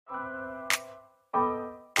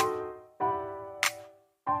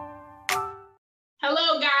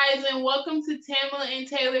guys, and welcome to Tamala and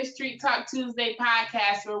Taylor's Treat Talk Tuesday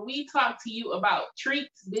podcast, where we talk to you about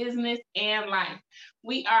treats, business, and life.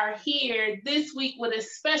 We are here this week with a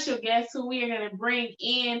special guest who we are going to bring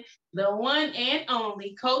in, the one and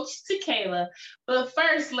only Coach Takala. But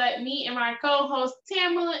first, let me and my co-host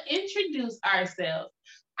Tamala introduce ourselves.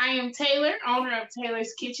 I am Taylor, owner of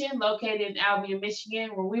Taylor's Kitchen, located in Albion, Michigan,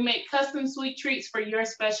 where we make custom sweet treats for your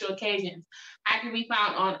special occasions. I can be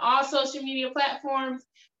found on all social media platforms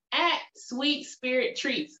at Sweet Spirit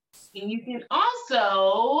Treats. And you can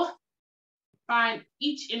also find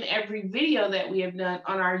each and every video that we have done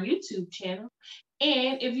on our YouTube channel.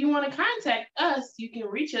 And if you want to contact us, you can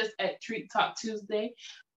reach us at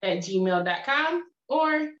treattalktuesday@gmail.com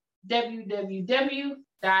or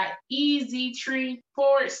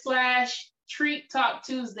www.easytree.com/Treat Talk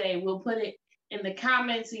Tuesday. We'll put it in the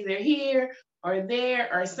comments either here or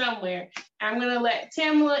there or somewhere. I'm going to let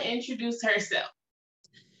Tamala introduce herself.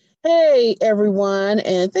 Hey, everyone,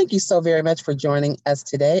 and thank you so very much for joining us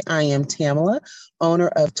today. I am Tamala, owner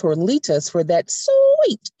of Torlitas for that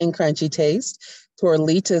sweet and crunchy taste.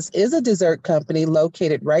 Torlitas is a dessert company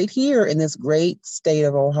located right here in this great state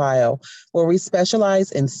of Ohio, where we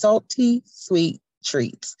specialize in salty, sweet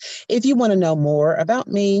treats. If you want to know more about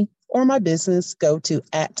me or my business, go to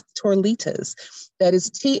 @Torlitas. That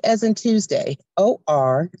is T as in Tuesday,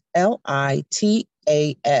 ORLITAS.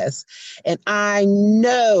 And I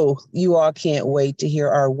know you all can't wait to hear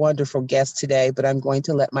our wonderful guest today, but I'm going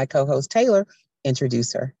to let my co-host Taylor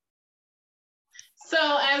introduce her.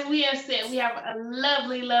 So as we have said, we have a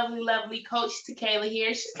lovely, lovely, lovely Coach Takala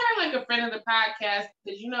here. She's kind of like a friend of the podcast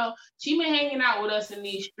because, she's been hanging out with us in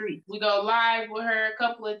these streets. We go live with her a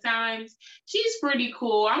couple of times. She's pretty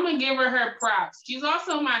cool. I'm going to give her props. She's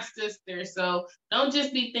also my sister, so don't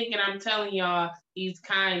just be thinking I'm telling y'all these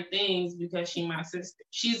kind things because she's my sister.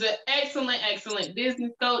 She's an excellent, excellent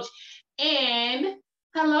business coach. And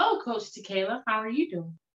hello, Coach Takala. How are you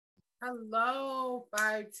doing? Hello,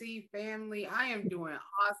 5T family. I am doing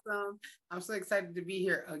awesome. I'm so excited to be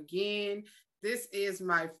here again. This is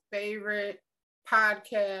my favorite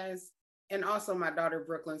podcast and also my daughter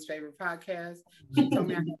Brooklyn's favorite podcast. She told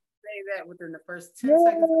me I had to say that within the first 10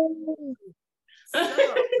 seconds.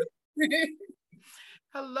 So,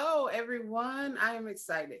 hello, everyone. I am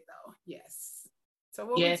excited, though. Yes. So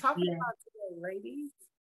what we talking about today, ladies?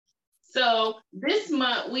 So this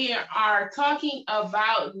month we are talking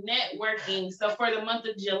about networking. So for the month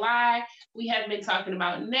of July, we have been talking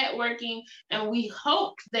about networking, and we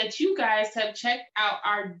hope that you guys have checked out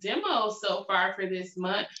our demo so far for this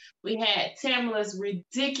month. We had Tamala's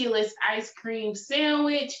ridiculous ice cream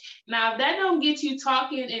sandwich. Now, if that don't get you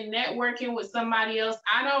talking and networking with somebody else,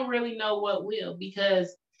 I don't really know what will,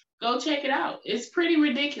 because go check it out. It's pretty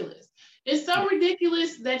ridiculous. It's so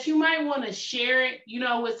ridiculous that you might want to share it,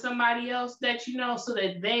 with somebody else that so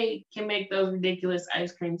that they can make those ridiculous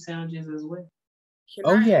ice cream sandwiches as well. Can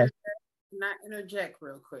I interject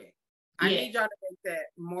real quick? I need y'all to make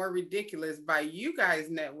that more ridiculous by you guys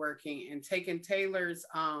networking and taking Taylor's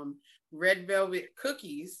red velvet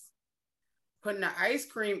cookies, putting the ice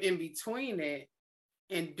cream in between it,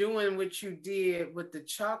 and doing what you did with the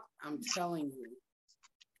chocolate. I'm telling you.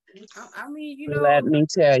 I mean, Let me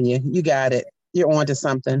tell you, you got it. You're on to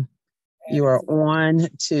something. You are on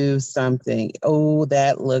to something. Oh,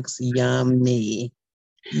 that looks yummy.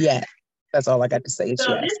 Yeah, that's all I got to say.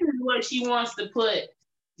 So this is what she wants to put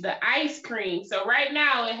the ice cream. So right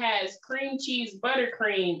now it has cream cheese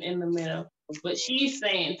buttercream in the middle, but she's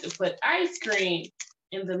saying to put ice cream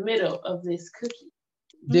in the middle of this cookie.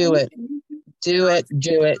 Do it. Do it.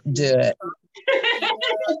 Do it. Do it.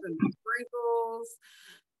 Sprinkles.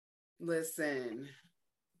 Listen,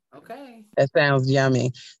 okay. That sounds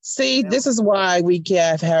yummy. See, this is why we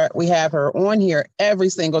have her on here every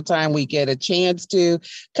single time we get a chance to.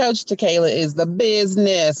 Coach Takala is the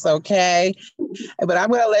business, okay? But I'm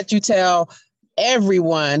going to let you tell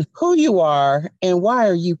everyone who you are and why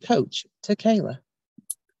are you Coach Takala?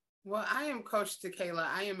 Well, I am Coach Takala.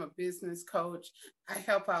 I am a business coach. I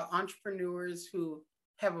help out entrepreneurs who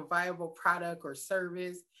have a viable product or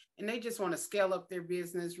service, and they just want to scale up their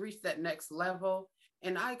business, reach that next level.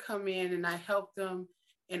 And I come in and I help them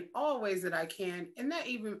in all ways that I can. And that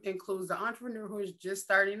even includes the entrepreneur who is just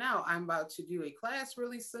starting out. I'm about to do a class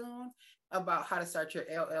really soon about how to start your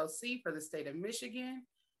LLC for the state of Michigan.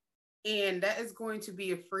 And that is going to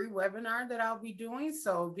be a free webinar that I'll be doing.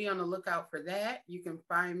 So be on the lookout for that. You can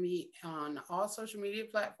find me on all social media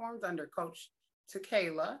platforms under Coach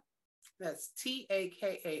Takala. That's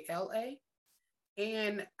Takala.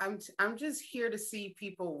 And I'm just here to see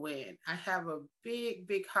people win. I have a big,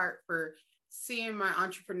 big heart for seeing my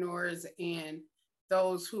entrepreneurs and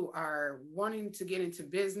those who are wanting to get into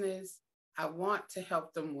business. I want to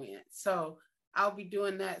help them win. So I'll be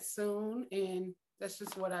doing that soon, and that's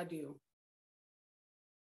just what I do.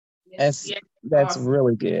 That's Yeah, that's awesome.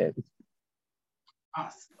 really good.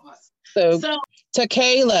 Awesome. Awesome. So, So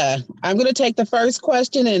Takala, I'm going to take the first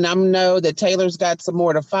question, and I know that Taylor's got some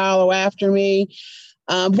more to follow after me.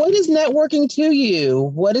 What is networking to you?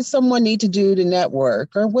 What does someone need to do to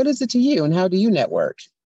network, or what is it to you, and how do you network?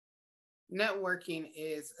 Networking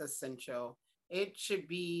is essential. It should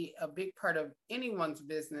be a big part of anyone's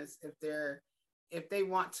business if they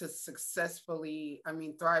want to successfully,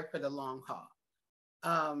 thrive for the long haul.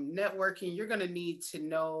 Networking, you're going to need to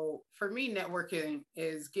know. For me, networking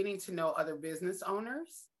is getting to know other business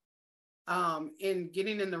owners, and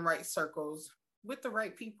getting in the right circles with the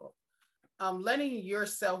right people. Letting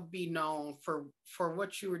yourself be known for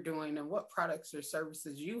what you are doing and what products or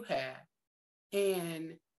services you have.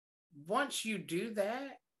 And once you do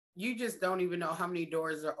that, you just don't even know how many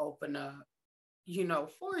doors are open up,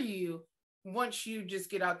 for you. Once you just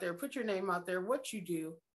get out there, put your name out there, what you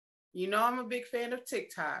do. I'm a big fan of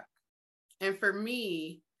TikTok. And for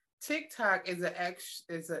me, TikTok is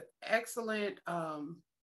an excellent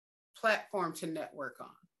platform to network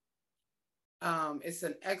on. It's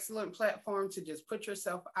an excellent platform to just put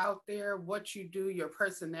yourself out there, what you do, your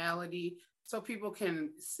personality, so people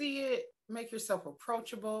can see it, make yourself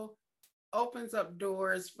approachable, opens up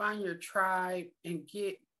doors, find your tribe, and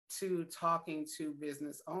get to talking to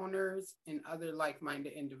business owners and other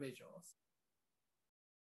like-minded individuals.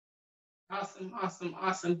 awesome, awesome,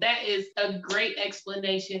 awesome. That is a great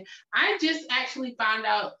explanation. I just actually found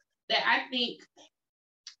out that I think,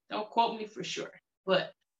 don't quote me for sure,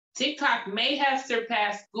 but TikTok may have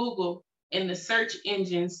surpassed Google in the search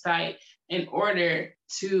engine site in order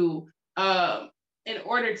to uh,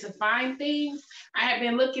 find things. I have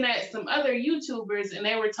been looking at some other YouTubers and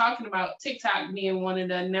they were talking about TikTok being one of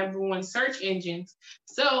the number one search engines.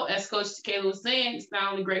 So as Coach Takala was saying, it's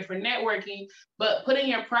not only great for networking, but putting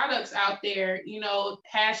your products out there,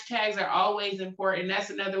 hashtags are always important. That's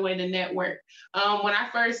another way to network. When I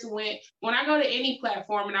go to any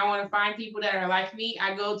platform and I want to find people that are like me,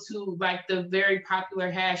 I go to like the very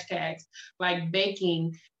popular hashtags like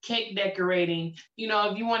baking, cake decorating.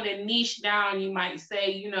 If you want to niche down, you might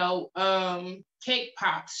say, cake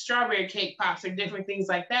pops, strawberry cake pops, or different things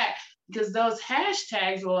like that, because those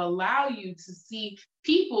hashtags will allow you to see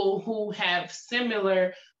people who have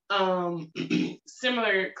similar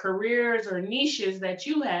similar careers or niches that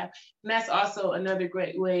you have. And that's also another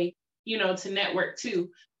great way, to network too,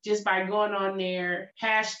 just by going on there,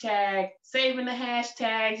 hashtag, saving the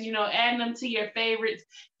hashtags, adding them to your favorites.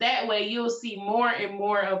 That way you'll see more and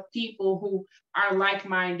more of people who are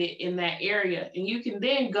like-minded in that area. And you can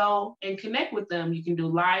then go and connect with them. You can do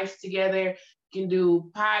lives together, you can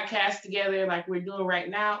do podcasts together like we're doing right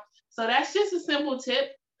now. So that's just a simple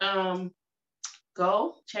tip.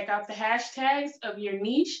 Go check out the hashtags of your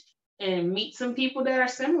niche and meet some people that are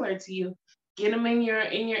similar to you. Get them in your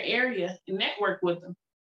area and network with them.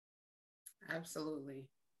 Absolutely.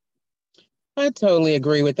 I totally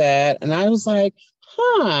agree with that. And I was like,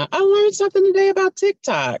 I learned something today about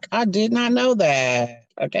TikTok. I did not know that.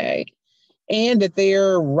 Okay. And that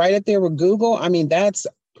they're right up there with Google. I mean, that's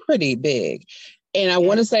pretty big. And I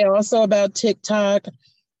want to say also about TikTok,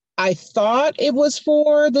 I thought it was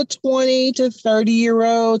for the 20 to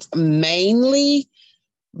 30-year-olds mainly,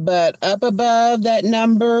 but up above that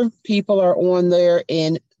number, people are on there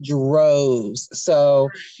in droves. So,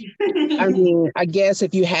 I mean, I guess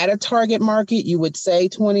if you had a target market, you would say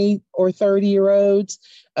 20 or 30-year-olds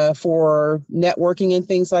for networking and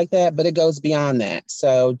things like that, but it goes beyond that.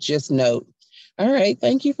 So just note. All right.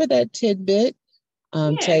 Thank you for that tidbit.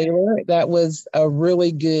 Taylor, that was a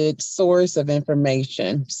really good source of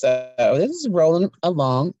information. So this is rolling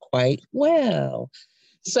along quite well.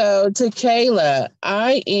 So Takala,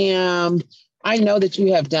 I know that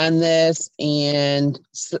you have done this and,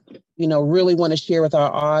 really want to share with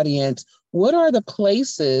our audience, what are the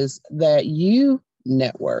places that you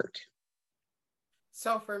network?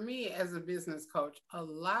 So for me as a business coach, a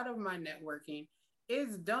lot of my networking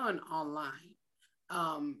is done online.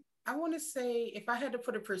 I want to say if I had to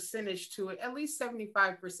put a percentage to it, at least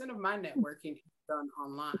 75% of my networking is done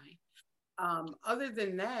online. Other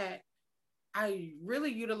than that, I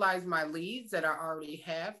really utilize my leads that I already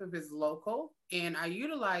have if it's local. And I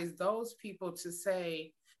utilize those people to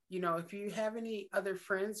say, if you have any other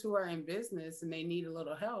friends who are in business and they need a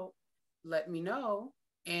little help, let me know.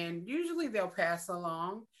 And usually they'll pass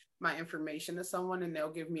along my information to someone and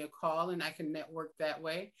they'll give me a call and I can network that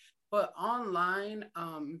way. But online,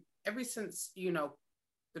 ever since,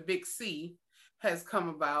 the big C has come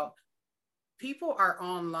about, people are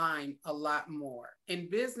online a lot more, and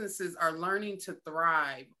businesses are learning to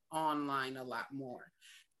thrive online a lot more.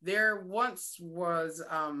 There once was,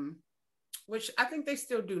 which I think they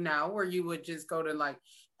still do now, where you would just go to like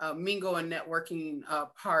mingle and networking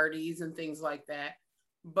parties and things like that.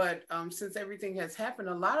 But since everything has happened,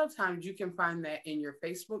 a lot of times you can find that in your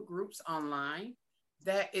Facebook groups online.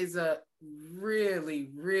 That is a really,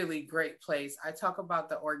 really great place. I talk about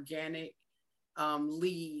the organic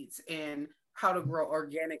leads and how to grow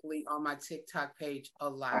organically on my TikTok page a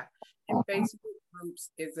lot. And Facebook groups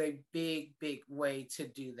is a big, big way to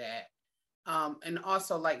do that. And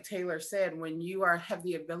also, like Taylor said, when you have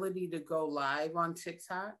the ability to go live on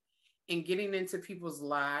TikTok and getting into people's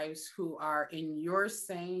lives who are in your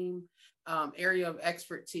same area of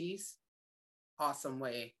expertise, awesome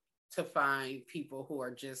way to find people who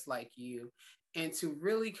are just like you and to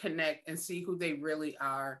really connect and see who they really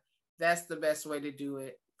are. That's the best way to do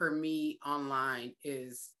it. For me, online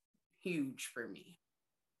is huge for me.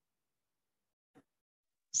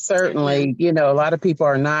 Certainly, a lot of people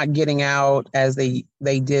are not getting out as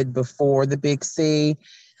they did before the big C.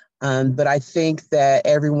 But I think that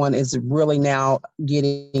everyone is really now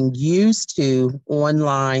getting used to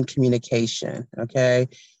online communication, okay?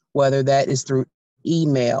 Whether that is through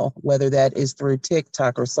email, whether that is through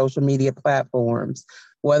TikTok or social media platforms,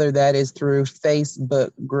 whether that is through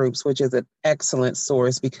Facebook groups, which is an excellent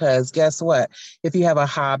source because guess what? If you have a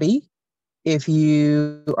hobby, if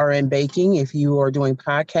you are in baking, if you are doing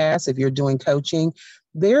podcasts, if you're doing coaching,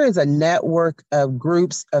 there is a network of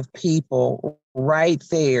groups of people right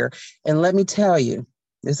there. And let me tell you,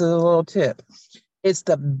 this is a little tip. It's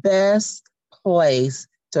the best place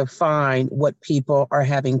to find what people are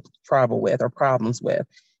having trouble with or problems with.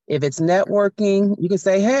 If it's networking, you can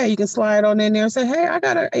say, hey, you can slide on in there and say, hey, I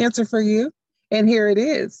got an answer for you. And here it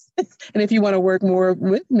is. And if you want to work more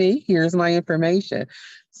with me, here's my information.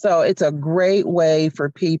 So it's a great way for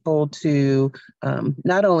people to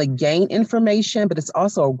not only gain information, but it's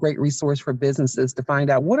also a great resource for businesses to find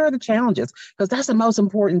out what are the challenges, because that's the most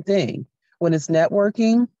important thing. When it's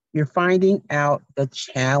networking, you're finding out the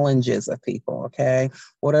challenges of people, okay?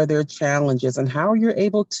 What are their challenges and how you're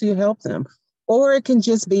able to help them? Or it can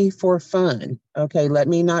just be for fun, okay? Let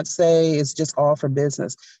me not say it's just all for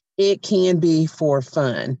business. It can be for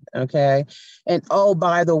fun, okay? And oh,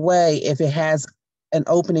 by the way, if it has an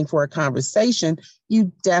opening for a conversation,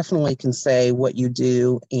 you definitely can say what you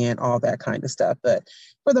do and all that kind of stuff. But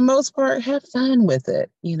for the most part, have fun with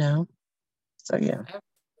it, So, yeah.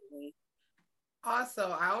 Absolutely.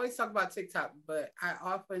 Also, I always talk about TikTok, but I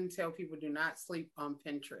often tell people do not sleep on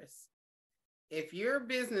Pinterest. If you're a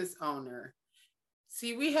business owner,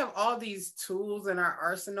 see, we have all these tools in our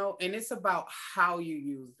arsenal, and it's about how you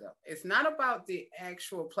use them. It's not about the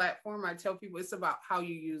actual platform. I tell people it's about how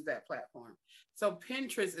you use that platform. So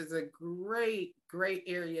Pinterest is a great, great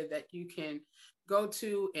area that you can go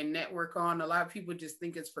to and network on. A lot of people just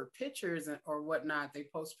think it's for pictures or whatnot. They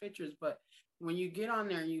post pictures, but when you get on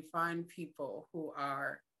there and you find people who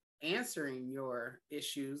are answering your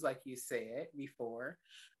issues, like you said before,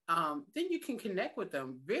 then you can connect with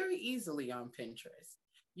them very easily on Pinterest.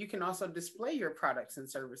 You can also display your products and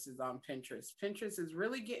services on Pinterest. Pinterest is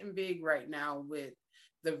really getting big right now with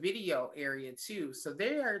the video area too. So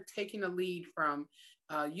they are taking a lead from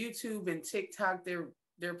YouTube and TikTok.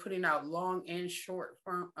 They're putting out long and short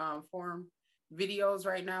form videos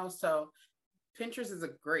right now. So Pinterest is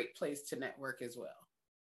a great place to network as well.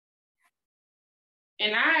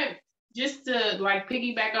 And I, just to like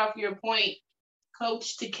piggyback off your point,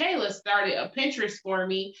 Coach Takala started a Pinterest for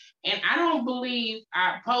me, and I don't believe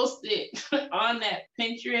I posted on that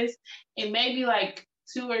Pinterest in maybe like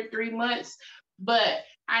 2 or 3 months, but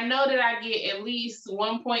I know that I get at least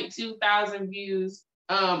 1.2 thousand views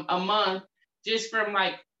a month just from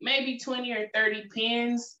like maybe 20 or 30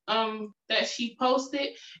 pins that she posted,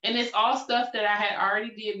 and it's all stuff that I had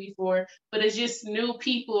already did before, but it's just new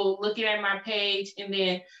people looking at my page. And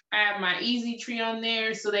then I have my easy tree on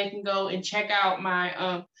there so they can go and check out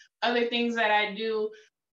my other things that I do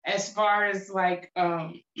as far as like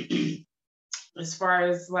as far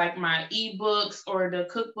as like my ebooks or the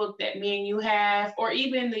cookbook that me and you have, or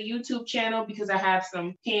even the YouTube channel, because I have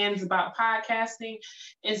some pins about podcasting.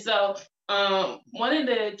 And so one of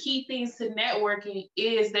the key things to networking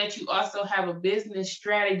is that you also have a business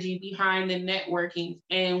strategy behind the networking.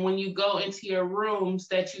 And when you go into your rooms,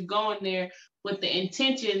 that you go in there with the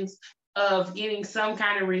intentions of getting some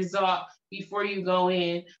kind of result before you go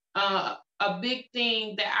in. A big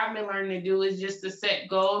thing that I've been learning to do is just to set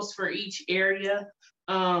goals for each area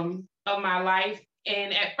of my life.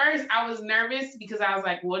 And at first I was nervous because I was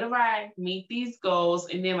like, what if I meet these goals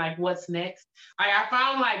and then like what's next? Like I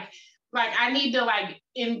found like I need to like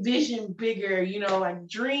envision bigger, like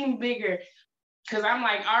dream bigger. Cause I'm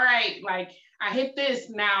like, all right, like I hit this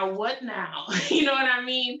now, what now? You know what I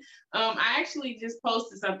mean? I actually just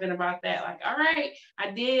posted something about that. Like, all right,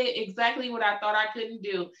 I did exactly what I thought I couldn't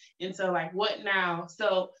do. And so like, what now?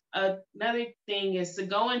 So another thing is to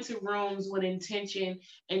go into rooms with intention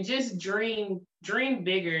and just dream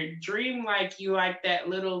bigger. Dream like you like that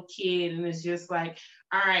little kid. And it's just like,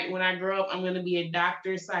 all right, when I grow up, I'm going to be a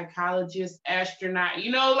doctor, psychologist, astronaut,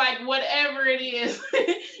 like whatever it is,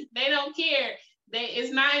 they don't care.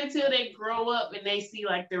 It's not until they grow up and they see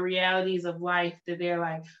like the realities of life that they're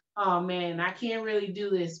like, oh man, I can't really do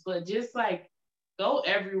this. But just like go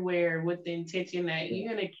everywhere with the intention that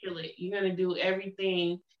you're gonna kill it. You're gonna do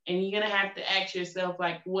everything, and you're gonna have to ask yourself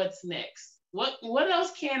like, what's next? What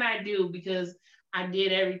else can I do? Because I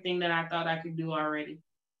did everything that I thought I could do already.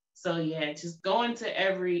 So yeah, just go into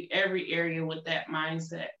every area with that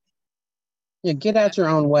mindset. Yeah, get out your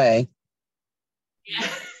own way. Yeah.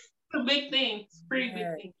 It's a big thing. It's a pretty big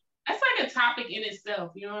thing. That's like a topic in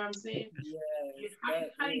itself. You know what I'm saying? Yes.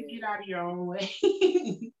 How do you get out of your own way?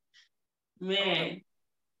 Man.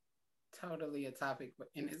 Totally a topic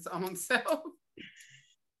in its own self.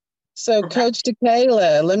 So, Coach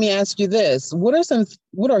Takala, let me ask you this. What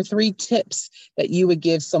are 3 tips that you would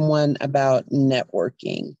give someone about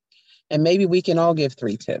networking? And maybe we can all give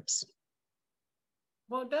 3 tips.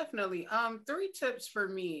 Well, definitely. 3 tips for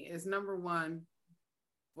me is number 1,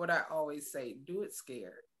 what I always say, do it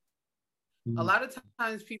scared. A lot of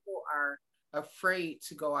times people are afraid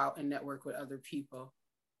to go out and network with other people.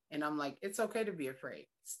 And I'm like, it's okay to be afraid.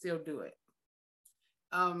 Still do it.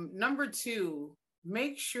 Number 2,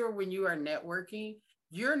 make sure when you are networking,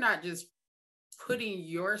 you're not just putting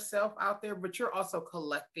yourself out there, but you're also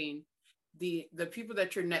collecting the people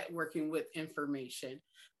that you're networking with information.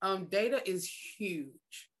 Data is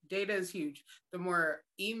huge. Data is huge. The more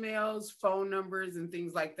emails, phone numbers, and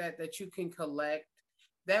things like that you can collect,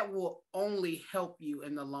 that will only help you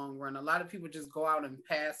in the long run. A lot of people just go out and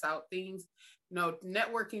pass out things. No,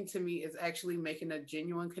 networking to me is actually making a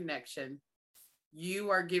genuine connection. You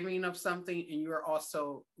are giving up something and you're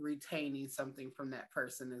also retaining something from that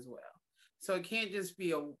person as well. So it can't just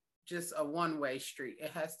be a one-way street.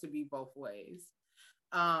 It has to be both ways.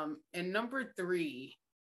 And number 3,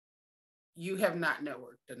 you have not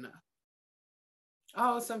networked enough.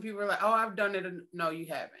 Oh, some people are like, oh, I've done it. No, you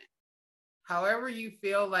haven't. However you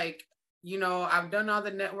feel like, I've done all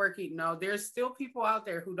the networking. No, there's still people out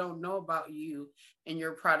there who don't know about you and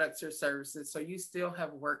your products or services. So you still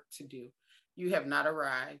have work to do. You have not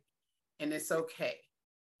arrived, and it's okay,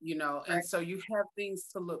 and so you have things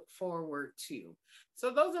to look forward to.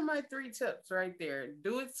 So those are my 3 tips right there.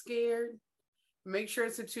 Do it scared, make sure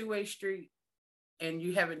it's a 2-way street, and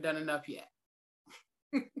you haven't done enough yet.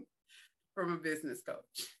 From a business coach.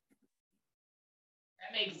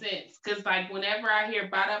 That makes sense. Because like whenever I hear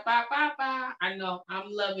ba-da-ba-ba-ba, I know I'm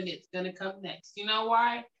loving it. It's going to come next. You know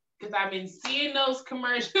why? Because I've been seeing those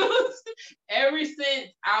commercials ever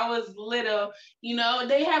since I was little.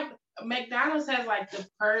 They have, McDonald's has like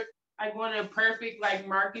one of the perfect like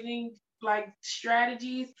marketing like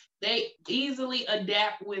strategies. They easily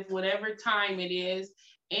adapt with whatever time it is.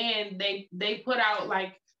 And they put out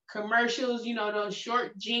like commercials, those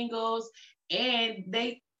short jingles, and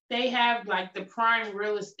they have like the prime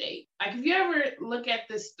real estate. Like if you ever look at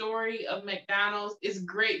the story of McDonald's, it's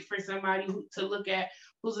great for somebody to look at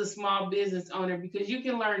who's a small business owner, because you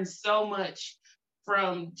can learn so much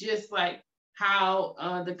from just like how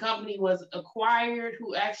the company was acquired,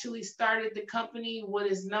 who actually started the company, what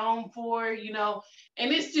it's known for, and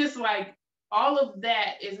it's just like all of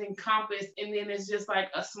that is encompassed. And then it's just like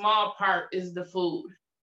a small part is the food.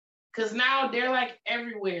 Because now they're like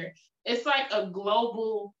everywhere. It's like a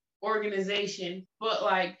global organization, but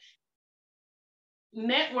like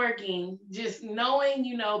networking, just knowing,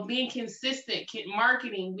 being consistent,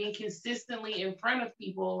 marketing, being consistently in front of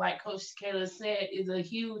people, like Coach Takala said, is a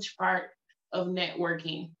huge part of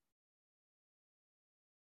networking.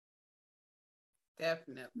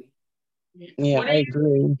 Definitely. Yeah, I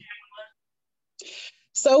agree.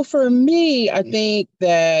 So for me, I think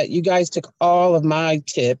that you guys took all of my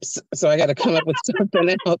tips, so I got to come up with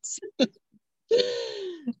something else.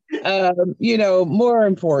 More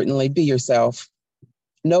importantly, be yourself.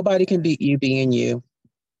 Nobody can beat you being you.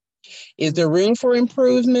 Is there room for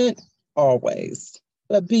improvement? Always.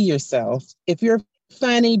 But be yourself. If you're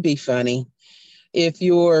funny, be funny. If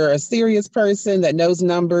you're a serious person that knows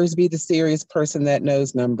numbers, be the serious person that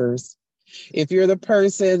knows numbers. If you're the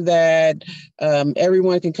person that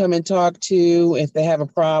everyone can come and talk to if they have a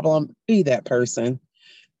problem, be that person.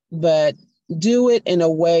 But do it in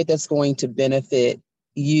a way that's going to benefit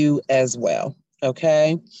you as well.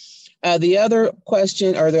 Okay. The other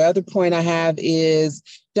question or the other point I have is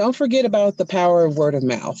don't forget about the power of word of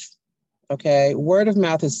mouth. Okay. Word of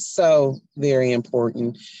mouth is so very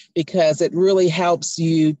important because it really helps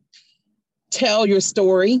you tell your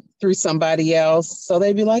story through somebody else. So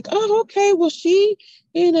they'd be like, oh, okay, well, she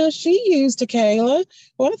used Takala.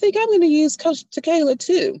 Well, I think I'm going to use Coach Takala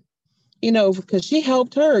too, because she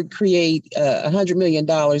helped her create $100 million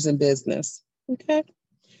in business. Okay.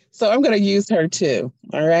 So I'm going to use her too.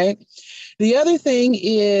 All right. The other thing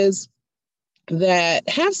is that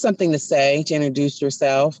have something to say to introduce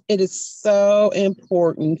yourself. It is so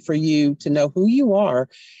important for you to know who you are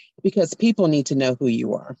because people need to know who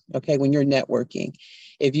you are, okay, when you're networking.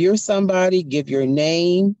 If you're somebody, give your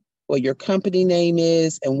name, what your company name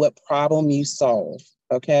is, and what problem you solve,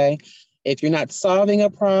 okay? If you're not solving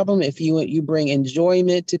a problem, if you bring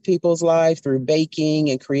enjoyment to people's life through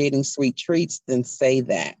baking and creating sweet treats, then say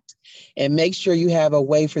that. And make sure you have a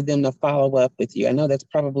way for them to follow up with you. I know that's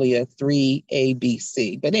probably a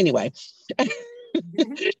 3ABC, but anyway.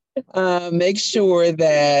 Make sure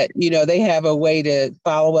that, they have a way to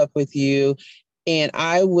follow up with you. And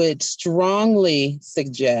I would strongly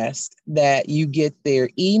suggest that you get their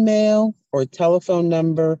email or telephone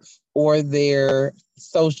number or their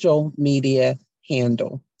social media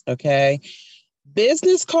handle. Okay.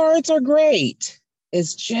 Business cards are great.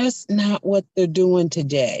 It's just not what they're doing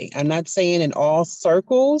today. I'm not saying in all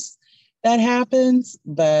circles that happens,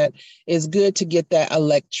 but it's good to get that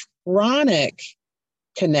electronic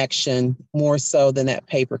connection more so than that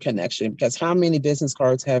paper connection, because how many business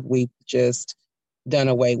cards have we just done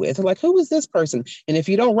away with? Like, who is this person? And if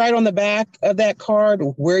you don't write on the back of that card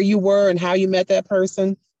where you were and how you met that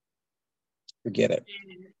person, forget it.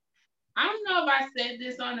 I don't know if I said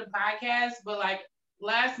this on the podcast, but like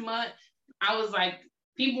last month, I was like,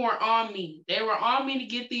 people were on me. They were on me to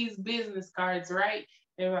get these business cards, right?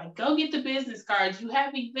 They were like, go get the business cards. You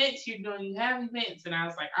have events you're doing. You have events. And I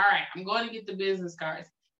was like, all right, I'm going to get the business cards.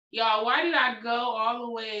 Y'all, why did I go all the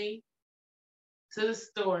way to the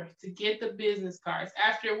store to get the business cards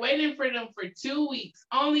after waiting for them for 2 weeks,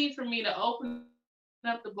 only for me to open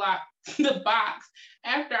up the box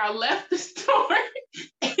after I left the store?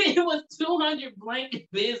 And it was 200 blank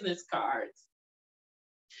business cards.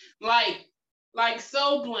 Like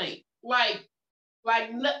so blank. Like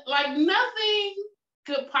nothing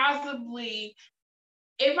could possibly,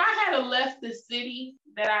 if I had left the city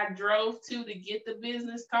that I drove to get the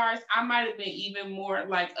business cards, I might have been even more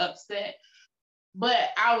like upset. But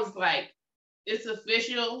I was like, it's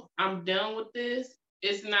official. I'm done with this.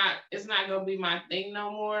 It's not gonna be my thing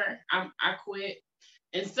no more. I quit.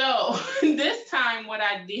 And so this time what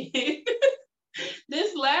I did,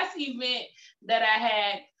 this last event that I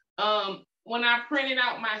had, when I printed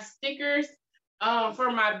out my stickers for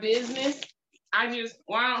my business, I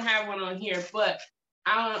don't have one on here, but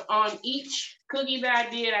on each cookie that I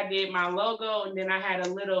did my logo, and then I had a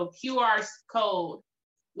little QR code,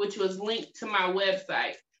 which was linked to my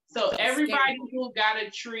website. So everybody who got a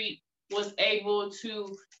treat was able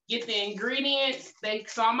to get the ingredients. They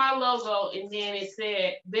saw my logo, and then it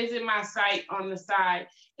said, visit my site on the side.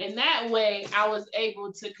 And that way I was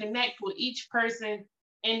able to connect with each person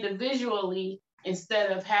individually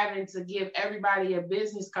instead of having to give everybody a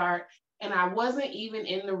business card. And I wasn't even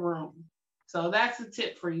in the room. So that's a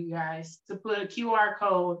tip for you guys, to put a QR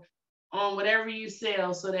code on whatever you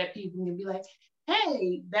sell so that people can be like,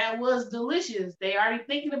 hey, that was delicious. They already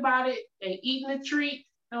thinking about it. They eating a treat.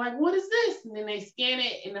 They're like, what is this? And then they scan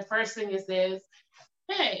it, and the first thing it says,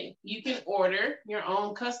 hey, you can order your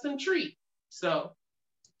own custom treat. So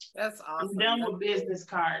that's awesome. I'm done with business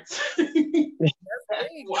cards.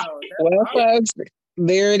 Well, folks,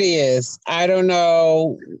 there it is. I don't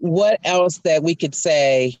know what else that we could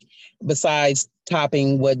say besides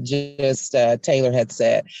topping what just Taylor had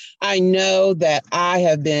said. I know that I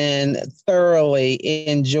thoroughly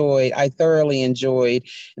enjoyed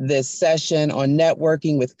this session on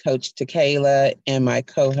networking with Coach Takala and my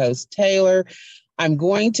co-host Taylor. I'm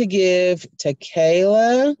going to give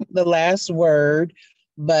Takala the last word,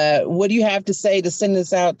 but what do you have to say to send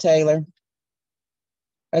this out, Taylor?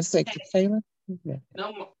 I say Taylor? Yeah.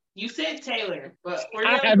 No, you said Taylor, but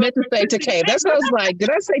I meant to say Takala. That's what I was like. Did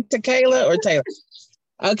I say Takala or Taylor?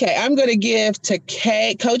 Okay, I'm going to give Coach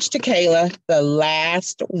Takala the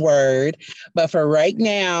last word. But for right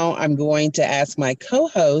now, I'm going to ask my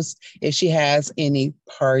co-host if she has any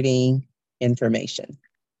parting information.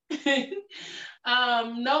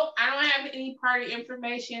 Nope, I don't have any party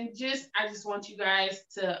information. I just want you guys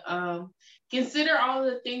to consider all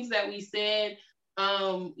the things that we said.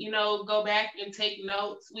 Go back and take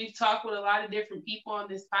notes. We've talked with a lot of different people on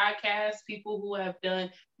this podcast, people who have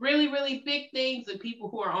done really, really big things and people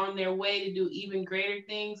who are on their way to do even greater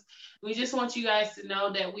things. We just want you guys to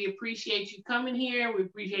know that we appreciate you coming here. We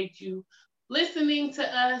appreciate you listening to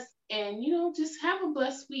us, and just have a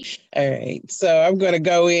blessed week. All right. So I'm going to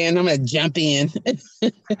go in. I'm going to jump in.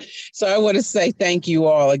 So I want to say thank you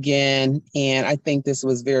all again. And I think this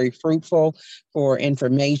was very fruitful for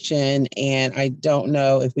information. And I don't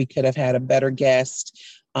know if we could have had a better guest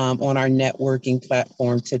on our networking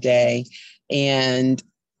platform today. And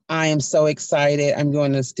I am so excited. I'm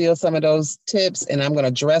going to steal some of those tips and I'm going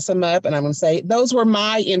to dress them up and I'm going to say, those were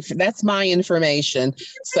that's my information.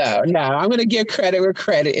 So no, I'm going to give credit where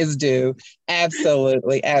credit is due.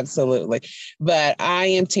 Absolutely. Absolutely. But I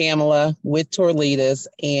am Tamala with Torlitas,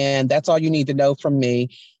 and that's all you need to know from me,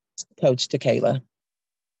 Coach Takala.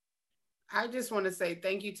 I just want to say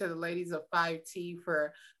thank you to the ladies of 5T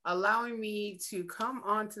for allowing me to come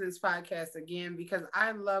on to this podcast again, because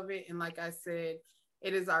I love it. And like I said,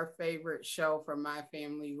 it is our favorite show for my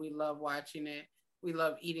family. We love watching it. We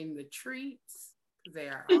love eating the treats because they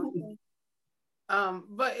are awesome.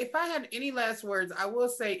 But if I had any last words, I will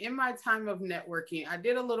say in my time of networking, I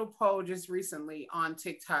did a little poll just recently on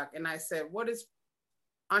TikTok, and I said, what is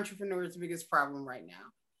entrepreneurs' biggest problem right now?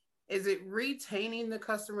 Is it retaining the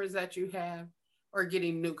customers that you have or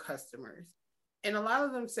getting new customers? And a lot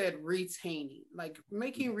of them said retaining, like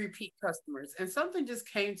making repeat customers. And something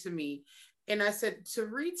just came to me, and I said, to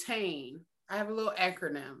retain, I have a little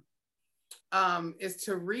acronym, is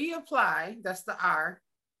to reapply, that's the R,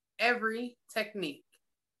 every technique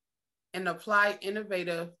and apply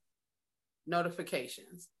innovative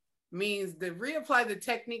notifications. Means to reapply the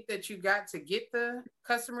technique that you got to get the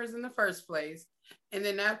customers in the first place. And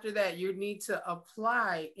then after that, you need to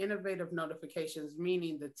apply innovative notifications,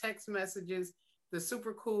 meaning the text messages, the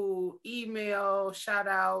super cool email shout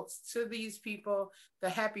outs to these people, the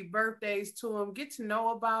happy birthdays to them, get to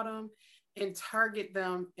know about them and target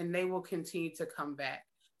them, and they will continue to come back.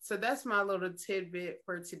 So that's my little tidbit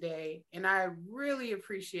for today. And I really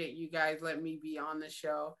appreciate you guys letting me be on the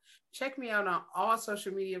show. Check me out on all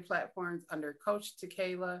social media platforms under Coach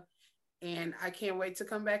Takala. And I can't wait to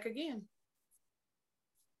come back again.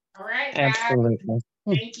 All right, guys. Absolutely.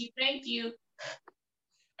 Thank you. Thank you.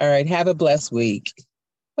 All right. Have a blessed week.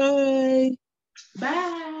 Bye.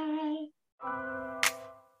 Bye.